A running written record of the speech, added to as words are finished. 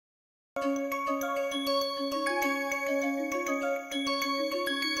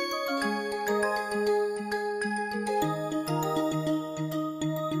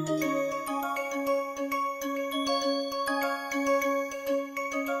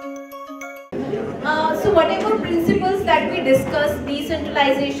whatever principles that we discussed,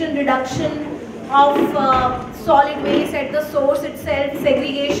 decentralization, reduction of solid waste at the source itself,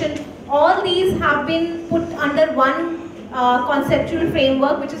 segregation, all these have been put under one conceptual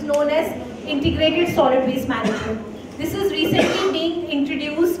framework which is known as integrated solid waste management. This is recently being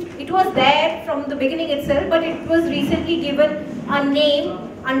introduced. It was there from the beginning itself, but it was recently given a name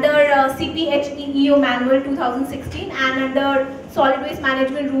under CPHEEO Manual 2016 and under Solid Waste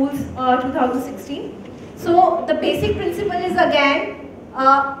Management Rules 2016. So the basic principle is again,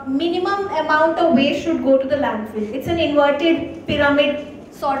 minimum amount of waste should go to the landfill. It's an inverted pyramid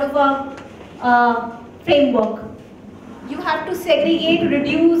sort of a framework. You have to segregate,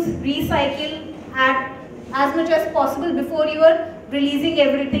 reduce, recycle at as much as possible before you are releasing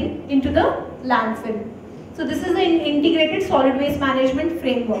everything into the landfill. So this is an integrated solid waste management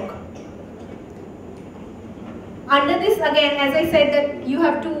framework. Under this again, as I said, that you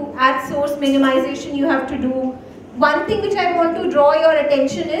have to add source minimization, you have to do. One thing which I want to draw your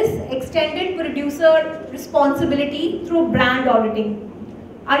attention is extended producer responsibility through brand auditing.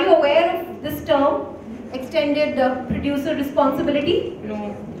 Are you aware of this term, extended producer responsibility?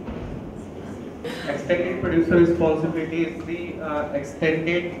 No. Extended producer responsibility is the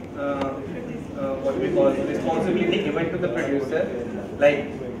extended what we call responsibility given to the producer.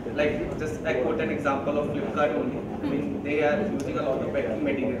 Like just I quote an example of Flipkart only. I mean, they are using a lot of packing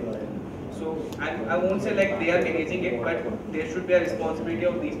material. So I won't say like they are managing it, but there should be a responsibility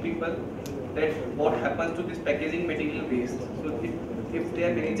of these people that what happens to this packaging material waste. So if they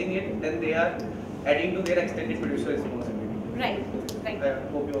are managing it, then they are adding to their extended producer responsibility. Right. I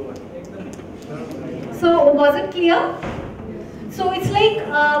hope you are. So was it clear? So it's like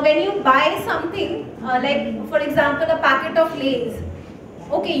when you buy something, like for example a packet of Lay's.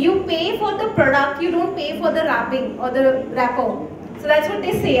 Okay, you pay for the product, you don't pay for the wrapping or the wrapper. So that's what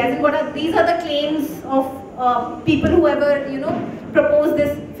they say. As in, these are the claims of people who ever propose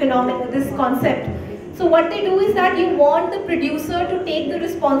this phenomenon, this concept. So what they do is that you want the producer to take the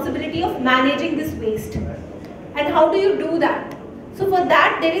responsibility of managing this waste. And how do you do that? So for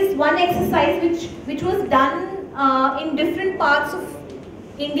that there is one exercise which was done in different parts of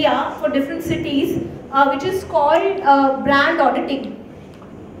India for different cities, which is called brand auditing.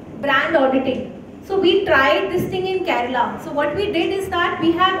 Brand auditing. So we tried this thing in Kerala. So what we did is that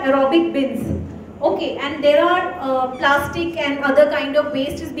we have aerobic bins. Okay, and there are plastic and other kind of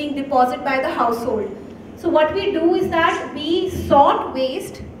waste is being deposited by the household. So what we do is that we sort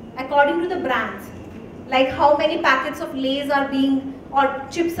waste according to the brands. Like how many packets of Lay's are being, or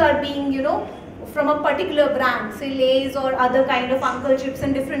chips are being, from a particular brand, say Lay's or other kind of Uncle chips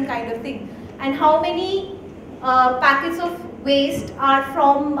and different kind of thing. And how many packets of waste are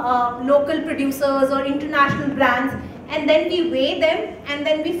from local producers or international brands, and then we weigh them, and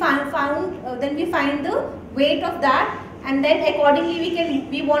then we find the weight of that, and then accordingly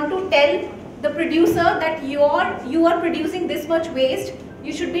we want to tell the producer that you are producing this much waste,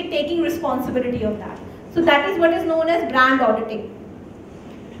 you should be taking responsibility of that. So that is what is known as brand auditing.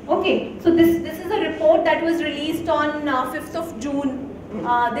 Okay, so this is a report that was released on 5th of June,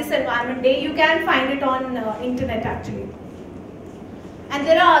 this Environment Day. You can find it on internet actually. And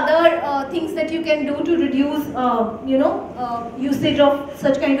there are other things that you can do to reduce, usage of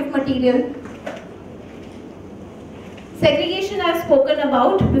such kind of material. Segregation I've spoken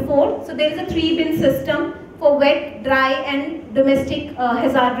about before. So there is a 3-bin system for wet, dry and domestic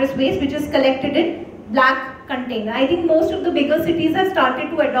hazardous waste, which is collected in black container. I think most of the bigger cities have started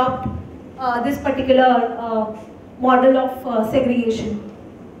to adopt this particular model of segregation.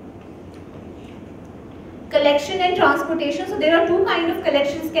 Collection and transportation. So there are two kinds of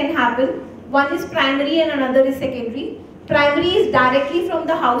collections can happen. One is primary and another is secondary. Primary is directly from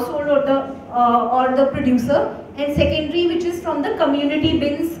the household or the producer, and secondary, which is from the community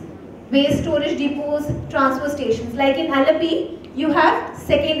bins, waste storage depots, transfer stations. Like in Alapi, you have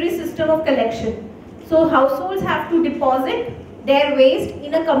secondary system of collection. So households have to deposit their waste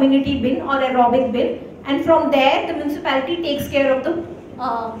in a community bin or aerobic bin, and from there the municipality takes care of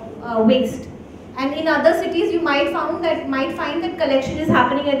the waste. And in other cities, you might find that collection is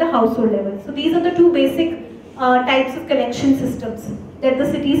happening at the household level. So these are the two basic types of collection systems that the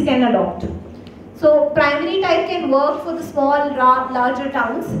cities can adopt. So primary type can work for the small, larger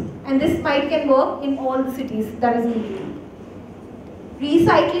towns, and this can work in all the cities that is needed.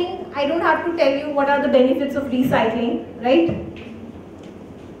 Recycling, I don't have to tell you what are the benefits of recycling, right?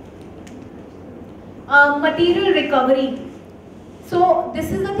 Material recovery. So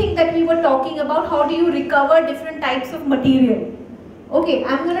this is the thing that we were talking about, how do you recover different types of material. Okay,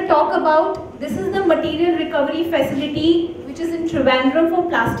 I'm going to talk about, this is the material recovery facility which is in Trivandrum for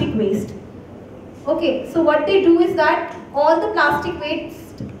plastic waste. Okay, so what they do is that all the plastic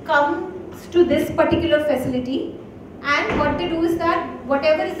waste comes to this particular facility, and what they do is that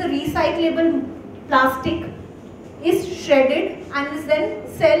whatever is the recyclable plastic is shredded and is then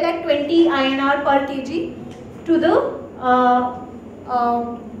sold at 20 INR per kg to the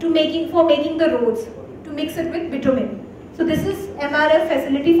for making the roads, to mix it with bitumen. So this is MRF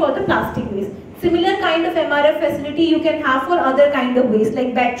facility for the plastic waste. Similar kind of MRF facility you can have for other kind of waste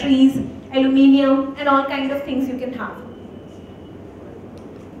like batteries, aluminium, and all kind of things you can have.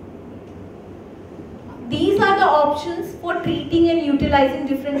 These are the options for treating and utilizing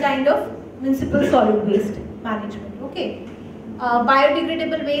different kind of municipal solid waste management. Okay.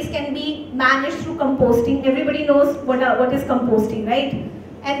 Biodegradable waste can be managed through composting. Everybody knows what is composting, right?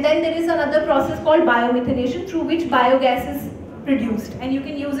 And then there is another process called biomethanation, through which biogas is produced, and you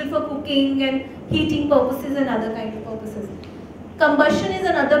can use it for cooking and heating purposes and other kind of purposes. Combustion is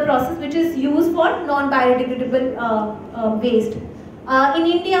another process which is used for non-biodegradable waste. In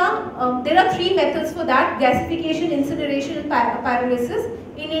India, there are three methods for that: gasification, incineration, and pyrolysis.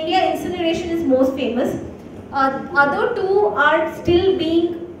 In India, incineration is most famous. Other two are still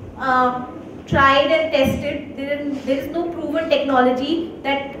being tried and tested. There is no proven technology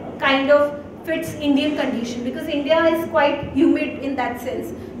that kind of fits Indian condition, because India is quite humid in that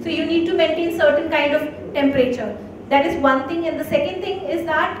sense. So you need to maintain certain kind of temperature. That is one thing. And the second thing is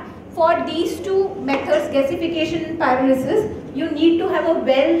that for these two methods, gasification and pyrolysis, you need to have a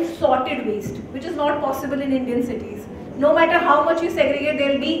well sorted waste, which is not possible in Indian cities. No matter how much you segregate,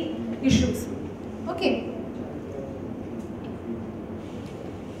 there will be issues. Okay.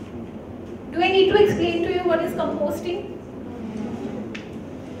 Do I need to explain to you what is composting?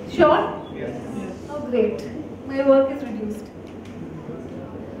 Sure? Yes. Oh, great. My work is reduced.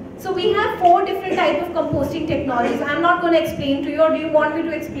 So we have 4 different types of composting technologies. I'm not going to explain to you, or do you want me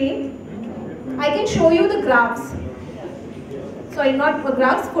to explain? I can show you the graphs. Sorry, not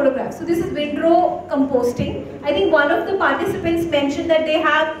graphs, photographs. So this is windrow composting. I think one of the participants mentioned that they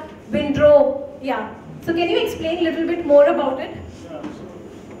have windrow. Yeah. So can you explain a little bit more about it?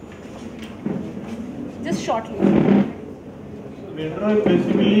 Just shortly. Windrow,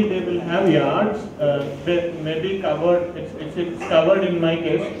 basically they will have yards, they may be covered, it's covered in my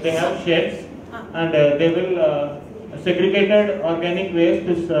case, they have sheds, and they will, segregated organic waste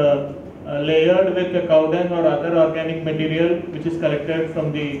is layered with the cow dung or other organic material which is collected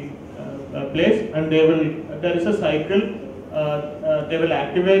from the place, and they will, there is a cycle, they will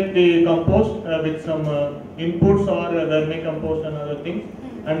activate the compost with some inputs or vermicompost and other things,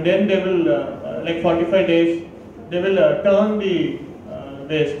 and then they will, like 45 days, they will turn the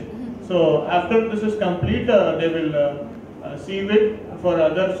waste. So after this is complete, they will sieve it for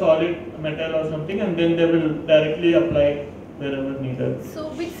other solid metal or something, and then they will directly apply wherever needed. So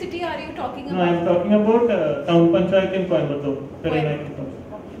which city are you talking about? No, I am talking about town panchayat in Coimbatore, 39,000.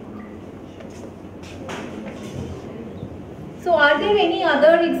 So are there any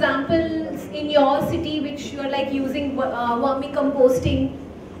other examples in your city which you are like using vermicomposting?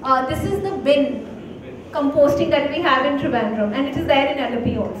 This is the bin composting that we have in Trivandrum, and it is there in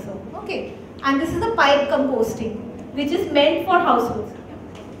LP also. Okay, and this is the pipe composting, which is meant for households.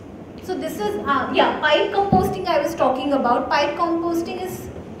 So this is pipe composting I was talking about. Pipe composting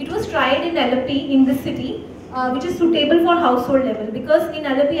it was tried in LP in the city, which is suitable for household level, because in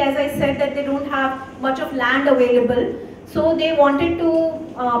LP, as I said, that they don't have much of land available, so they wanted to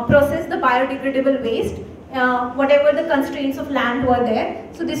process the biodegradable waste. Whatever the constraints of land were there.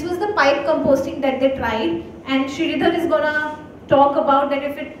 So this was the pipe composting that they tried, and Sridhar is gonna talk about that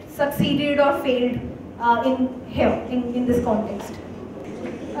if it succeeded or failed in this context.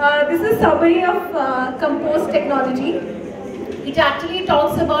 This is summary of compost technology. It actually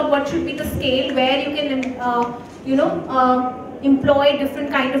talks about what should be the scale where you can employ different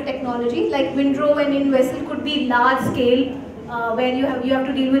kind of technology, like windrow and in vessel could be large scale, where you have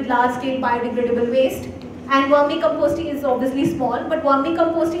to deal with large scale biodegradable waste. And vermicomposting is obviously small, but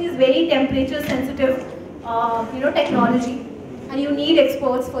vermicomposting is very temperature sensitive, technology, and you need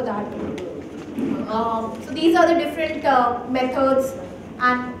experts for that. So these are the different methods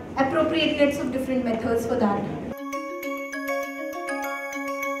and appropriate rates of different methods for that.